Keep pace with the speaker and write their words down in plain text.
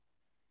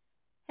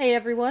Hey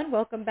everyone,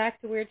 welcome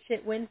back to Weird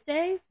Shit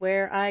Wednesday,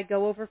 where I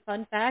go over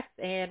fun facts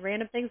and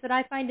random things that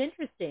I find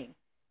interesting.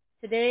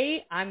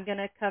 Today I'm going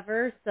to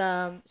cover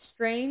some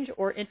strange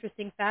or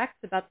interesting facts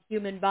about the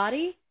human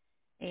body,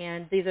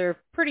 and these are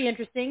pretty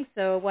interesting,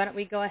 so why don't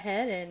we go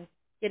ahead and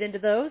get into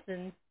those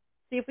and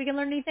see if we can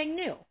learn anything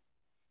new.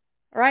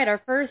 Alright,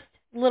 our first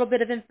little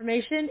bit of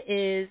information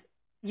is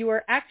you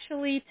are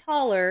actually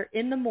taller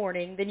in the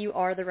morning than you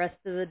are the rest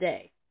of the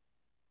day.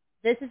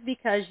 This is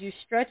because you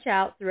stretch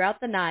out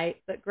throughout the night,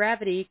 but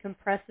gravity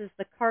compresses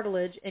the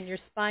cartilage in your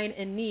spine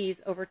and knees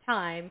over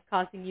time,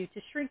 causing you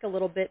to shrink a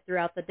little bit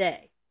throughout the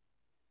day.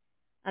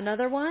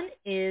 Another one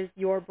is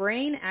your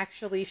brain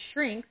actually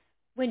shrinks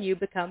when you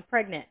become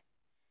pregnant.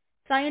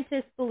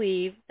 Scientists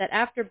believe that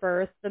after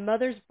birth, the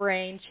mother's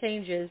brain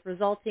changes,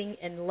 resulting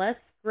in less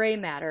gray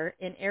matter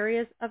in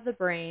areas of the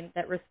brain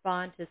that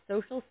respond to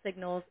social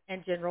signals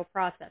and general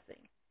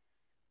processing.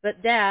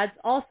 But dads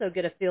also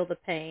get to feel the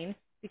pain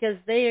because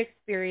they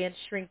experience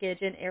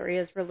shrinkage in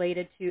areas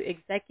related to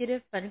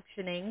executive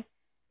functioning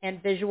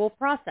and visual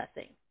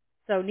processing.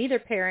 So neither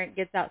parent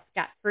gets out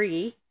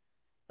scot-free,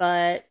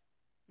 but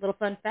little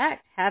fun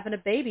fact, having a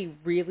baby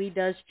really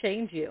does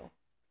change you.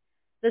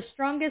 The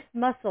strongest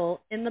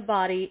muscle in the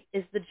body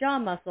is the jaw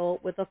muscle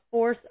with a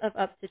force of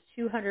up to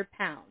 200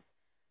 pounds.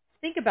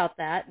 Think about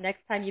that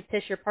next time you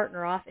piss your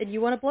partner off and you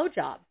want a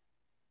blowjob.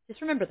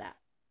 Just remember that.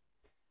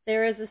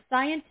 There is a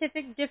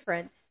scientific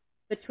difference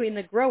between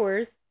the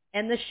growers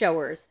and the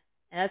showers.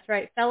 And that's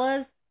right,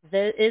 fellas,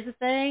 that is a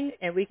thing,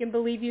 and we can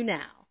believe you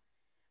now.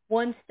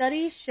 One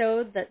study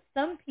showed that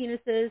some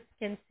penises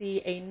can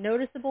see a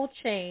noticeable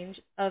change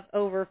of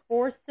over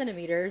 4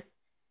 centimeters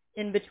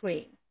in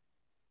between.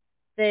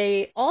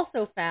 They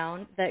also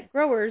found that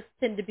growers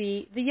tend to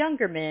be the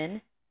younger men,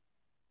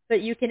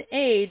 but you can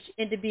age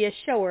into be a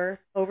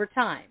shower over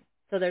time.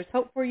 So there's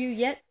hope for you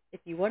yet if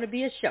you want to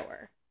be a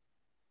shower.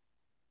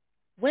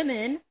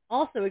 Women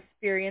also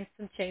experience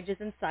some changes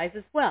in size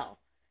as well,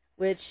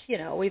 which,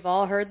 we've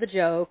all heard the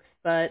jokes,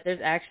 but there's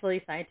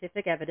actually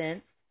scientific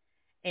evidence.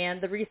 And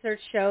the research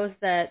shows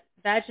that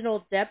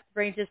vaginal depth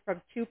ranges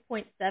from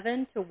 2.7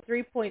 to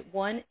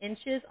 3.1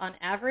 inches on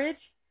average,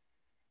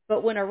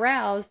 but when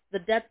aroused, the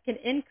depth can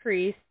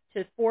increase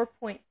to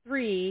 4.3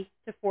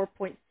 to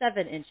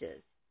 4.7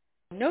 inches.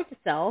 Note to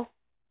self,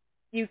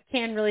 you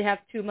can really have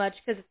too much,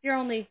 because if you're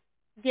only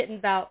getting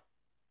about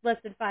less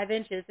than 5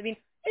 inches,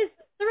 is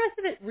the rest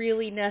of it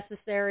really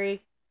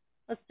necessary?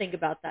 Let's think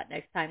about that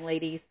next time,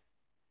 ladies.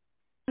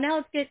 Now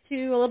let's get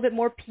to a little bit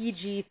more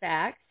PG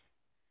facts.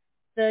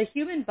 The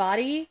human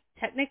body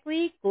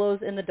technically glows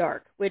in the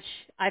dark, which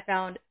I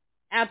found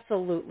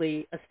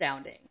absolutely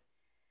astounding.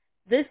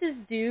 This is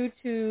due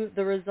to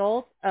the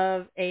result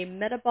of a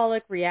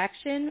metabolic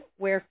reaction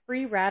where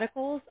free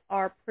radicals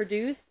are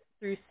produced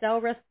through cell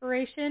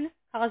respiration,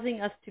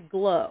 causing us to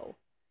glow.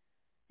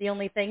 The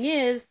only thing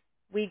is,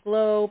 we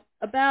glow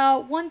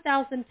about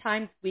 1,000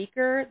 times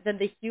weaker than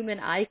the human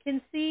eye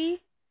can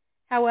see.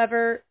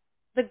 However,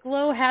 the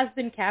glow has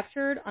been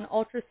captured on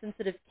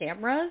ultra-sensitive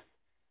cameras.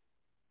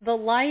 The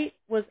light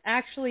was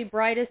actually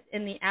brightest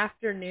in the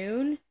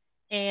afternoon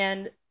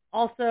and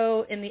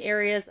also in the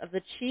areas of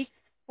the cheeks,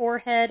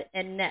 forehead,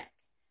 and neck.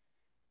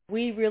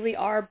 We really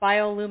are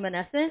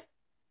bioluminescent.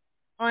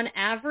 On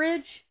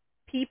average,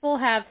 people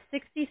have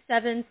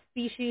 67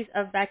 species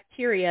of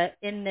bacteria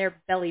in their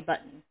belly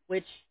button,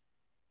 which,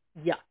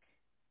 yuck.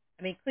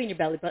 Clean your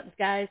belly buttons,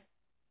 guys.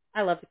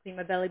 I love to clean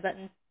my belly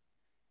button.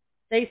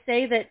 They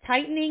say that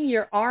tightening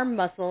your arm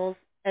muscles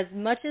as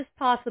much as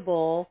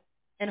possible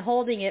and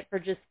holding it for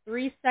just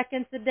 3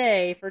 seconds a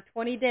day for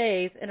 20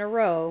 days in a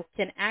row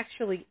can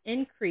actually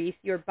increase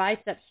your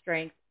bicep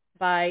strength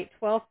by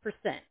 12%.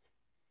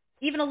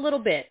 Even a little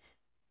bit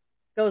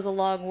goes a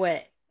long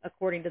way,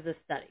 according to this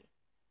study.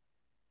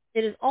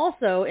 It is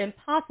also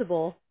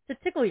impossible to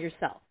tickle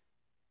yourself.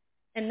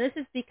 And this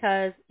is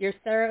because your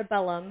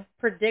cerebellum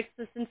predicts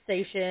the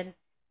sensation,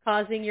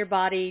 causing your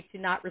body to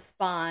not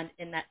respond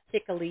in that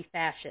tickly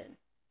fashion.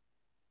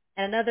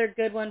 And another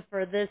good one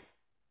for this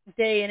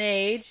day and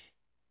age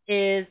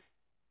is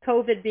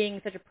COVID being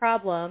such a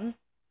problem.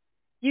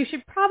 You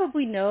should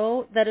probably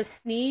know that a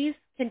sneeze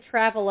can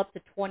travel up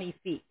to 20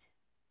 feet,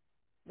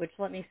 which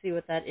let me see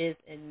what that is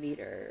in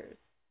meters.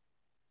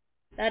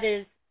 That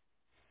is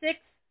 6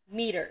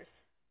 meters,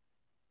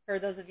 for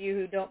those of you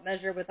who don't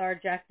measure with our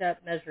jacked up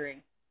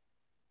measuring.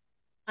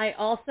 I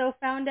also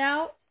found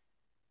out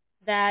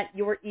that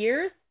your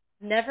ears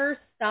never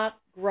stop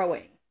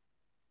growing,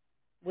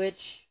 which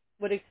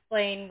would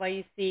explain why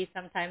you see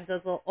sometimes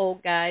those little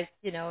old guys,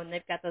 and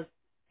they've got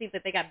seems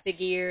like they got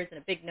big ears and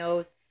a big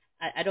nose.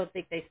 I don't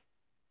think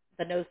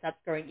the nose stops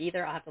growing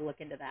either. I'll have to look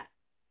into that.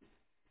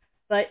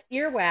 But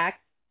earwax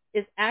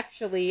is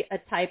actually a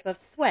type of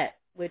sweat,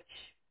 which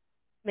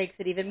makes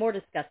it even more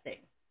disgusting.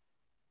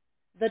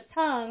 The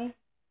tongue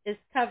is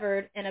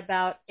covered in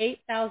about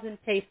 8,000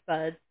 taste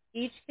buds,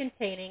 each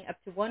containing up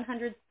to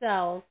 100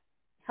 cells,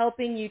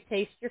 helping you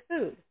taste your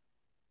food.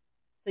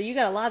 So you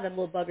got a lot of them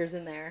little buggers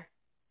in there.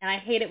 And I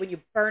hate it when you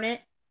burn it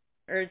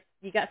or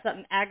you got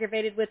something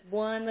aggravated with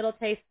one little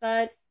taste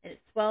bud.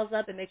 swells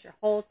up and makes your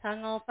whole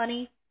tongue all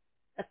funny.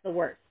 That's the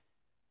worst.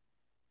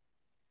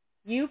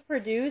 You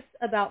produce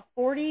about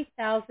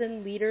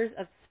 40,000 liters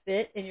of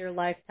spit in your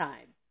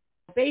lifetime.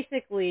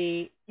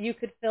 Basically, you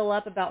could fill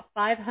up about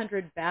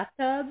 500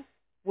 bathtubs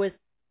with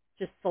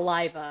just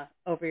saliva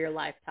over your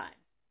lifetime.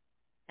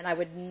 And I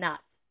would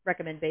not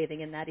recommend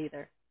bathing in that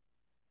either.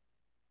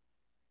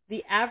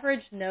 The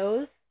average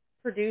nose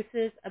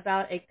produces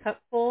about a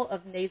cupful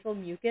of nasal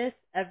mucus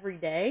every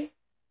day,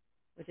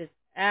 which is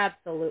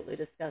absolutely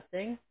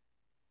disgusting.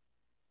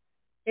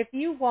 If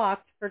you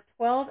walked for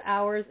 12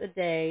 hours a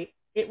day,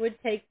 it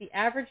would take the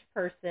average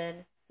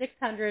person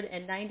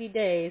 690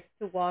 days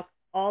to walk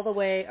all the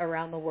way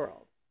around the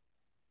world.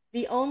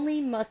 The only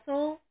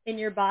muscle in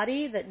your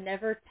body that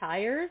never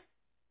tires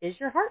is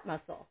your heart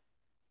muscle.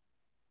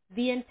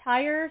 The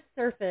entire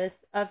surface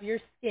of your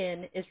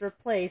skin is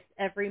replaced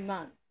every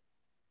month,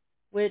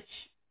 which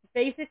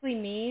basically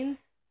means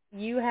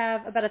you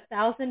have about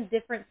 1,000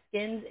 different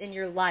skins in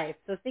your life.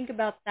 So think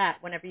about that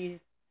whenever you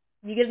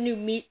get a new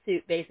meat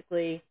suit,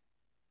 basically,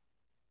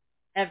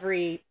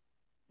 every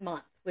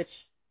month, which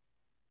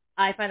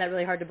I find that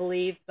really hard to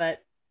believe,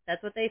 but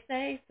that's what they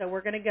say, so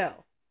we're going to go.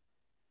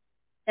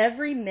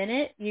 Every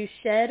minute, you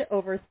shed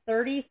over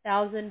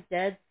 30,000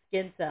 dead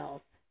skin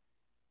cells.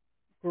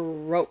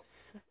 Gross.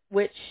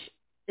 Which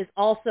is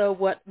also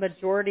what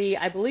majority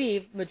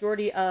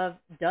of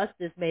dust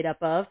is made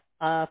up of,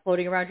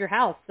 floating around your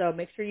house. So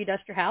make sure you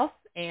dust your house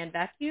and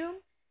vacuum,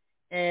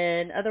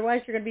 and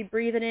otherwise you're going to be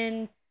breathing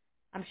in,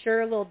 I'm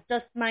sure, little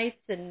dust mites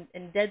and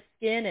dead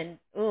skin, and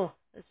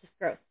that's just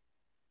gross.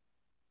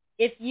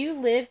 If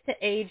you live to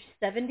age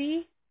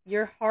 70,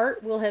 your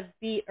heart will have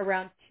beat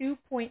around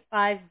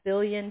 2.5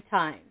 billion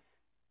times.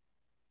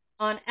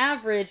 On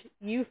average,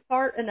 you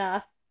fart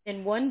enough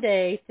in one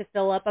day to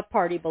fill up a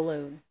party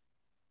balloon.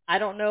 I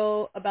don't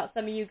know about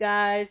some of you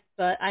guys,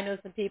 but I know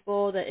some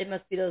people that it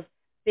must be those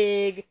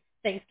big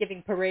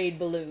Thanksgiving parade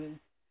balloons.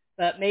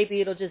 But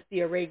maybe it'll just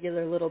be a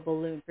regular little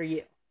balloon for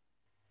you.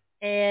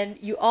 And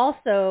you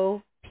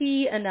also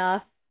pee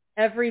enough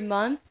every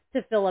month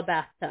to fill a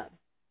bathtub,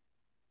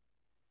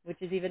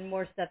 which is even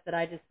more stuff that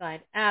I just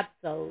find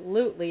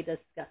absolutely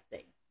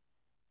disgusting.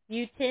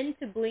 You tend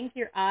to blink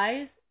your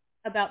eyes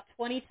about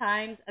 20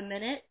 times a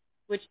minute,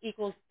 which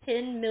equals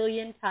 10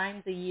 million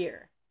times a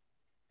year.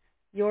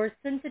 Your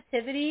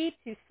sensitivity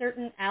to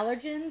certain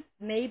allergens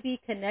may be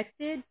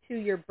connected to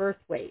your birth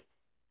weight.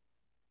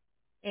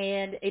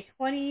 And a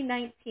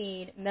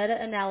 2019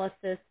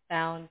 meta-analysis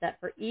found that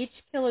for each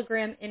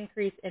kilogram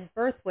increase in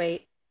birth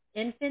weight,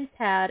 infants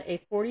had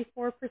a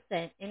 44%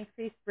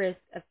 increased risk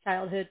of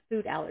childhood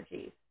food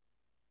allergies.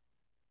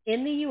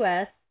 In the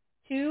U.S.,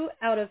 2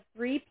 out of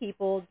 3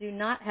 people do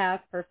not have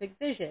perfect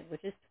vision,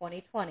 which is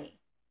 20/20.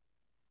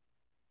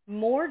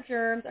 More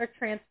germs are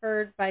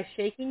transferred by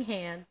shaking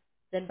hands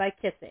than by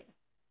kissing.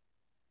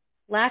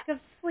 Lack of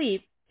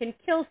sleep can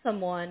kill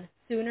someone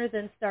sooner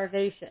than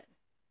starvation,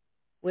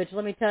 which,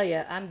 let me tell you,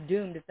 I'm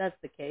doomed if that's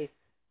the case.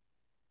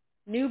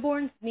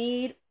 Newborns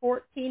need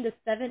 14 to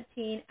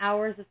 17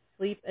 hours of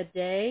sleep a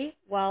day,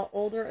 while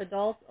older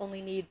adults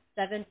only need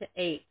 7 to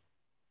 8.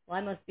 Well,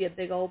 I must be a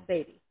big old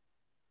baby.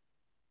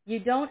 You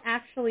don't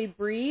actually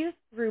breathe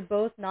through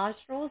both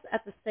nostrils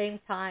at the same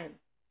time.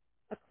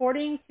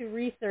 According to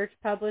research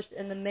published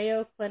in the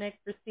Mayo Clinic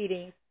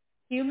Proceedings,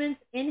 humans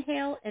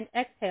inhale and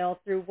exhale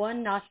through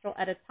one nostril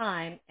at a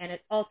time, and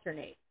it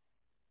alternates.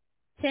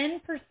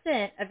 10%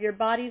 of your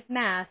body's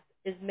mass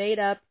is made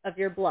up of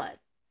your blood.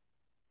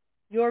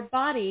 Your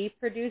body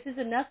produces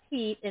enough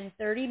heat in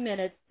 30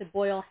 minutes to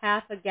boil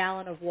half a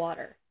gallon of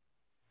water.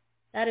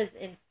 That is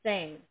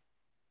insane.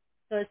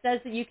 So it says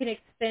that you can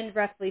expend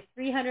roughly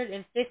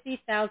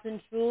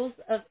 350,000 joules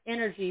of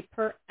energy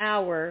per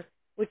hour,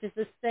 which is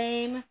the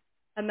same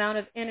amount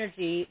of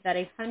energy that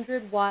a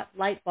 100-watt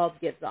light bulb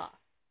gives off.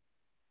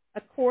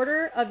 A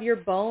quarter of your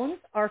bones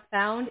are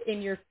found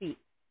in your feet.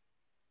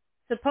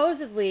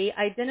 Supposedly,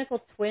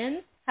 identical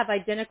twins have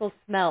identical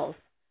smells.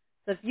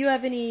 So if you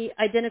have any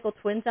identical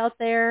twins out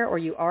there, or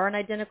you are an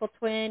identical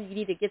twin, you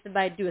need to get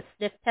somebody to do a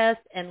sniff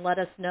test and let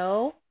us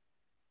know,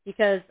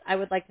 because I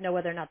would like to know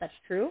whether or not that's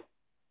true.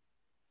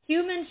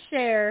 Humans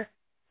share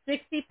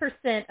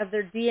 60% of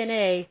their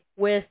DNA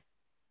with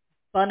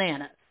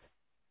bananas.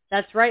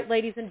 That's right,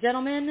 ladies and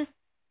gentlemen.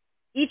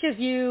 Each of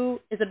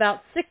you is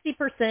about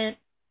 60%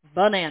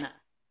 banana.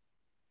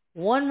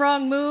 One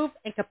wrong move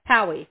and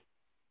kapowie.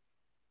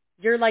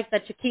 You're like the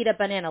Chiquita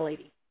banana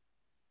lady.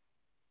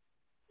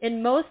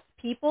 In most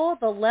people,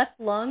 the left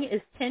lung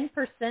is 10%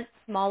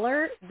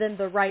 smaller than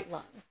the right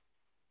lung.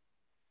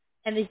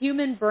 And the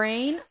human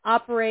brain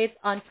operates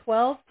on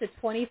 12 to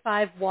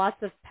 25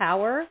 watts of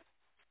power.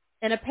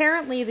 And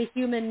apparently the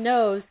human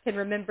nose can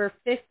remember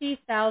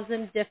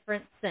 50,000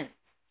 different scents.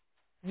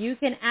 You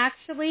can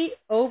actually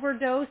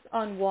overdose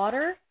on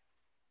water,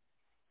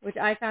 which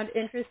I found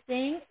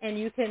interesting, and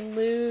you can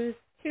lose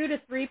 2 to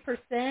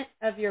 3%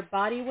 of your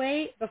body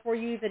weight before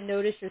you even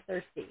notice you're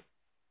thirsty.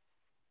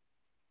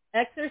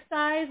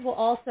 Exercise will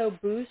also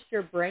boost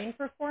your brain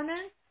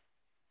performance.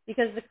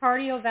 because the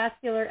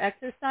cardiovascular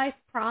exercise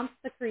prompts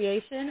the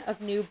creation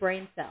of new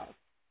brain cells.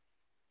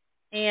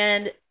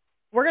 And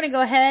we're going to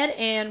go ahead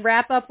and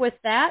wrap up with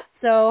that.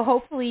 So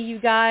hopefully you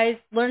guys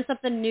learned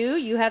something new.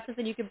 You have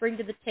something you can bring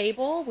to the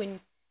table when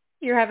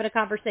you're having a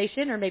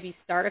conversation, or maybe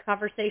start a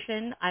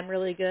conversation. I'm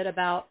really good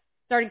about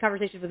starting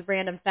conversations with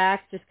random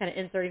facts, just kind of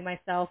inserting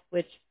myself,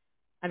 which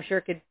I'm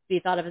sure could be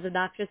thought of as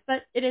obnoxious,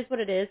 but it is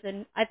what it is,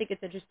 and I think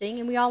it's interesting,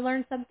 and we all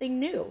learn something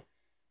new.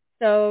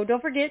 So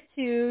don't forget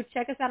to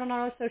check us out on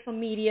our social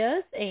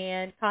medias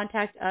and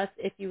contact us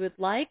if you would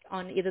like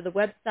on either the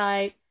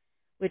website,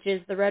 which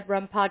is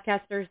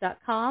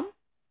theredrumpodcasters.com,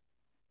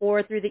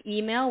 or through the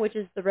email, which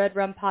is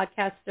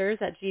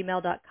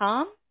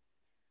theredrumpodcasters@gmail.com.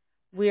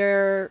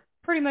 We're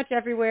pretty much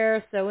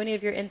everywhere, so any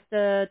of your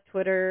Insta,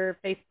 Twitter,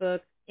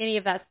 Facebook, any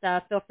of that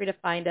stuff, feel free to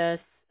find us.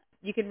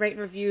 You can rate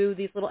and review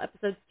these little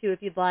episodes too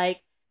if you'd like,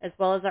 as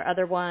well as our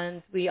other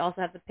ones. We also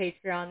have the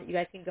Patreon that you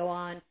guys can go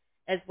on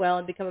as well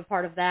and become a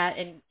part of that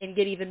and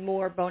get even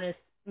more bonus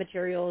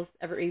materials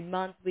every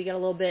month. We get a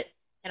little bit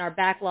in our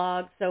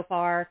backlog so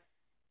far,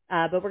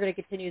 but we're going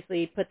to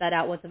continuously put that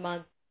out once a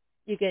month.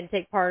 You can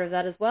take part of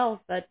that as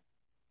well. But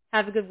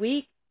have a good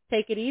week.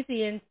 Take it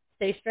easy and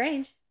stay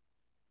strange.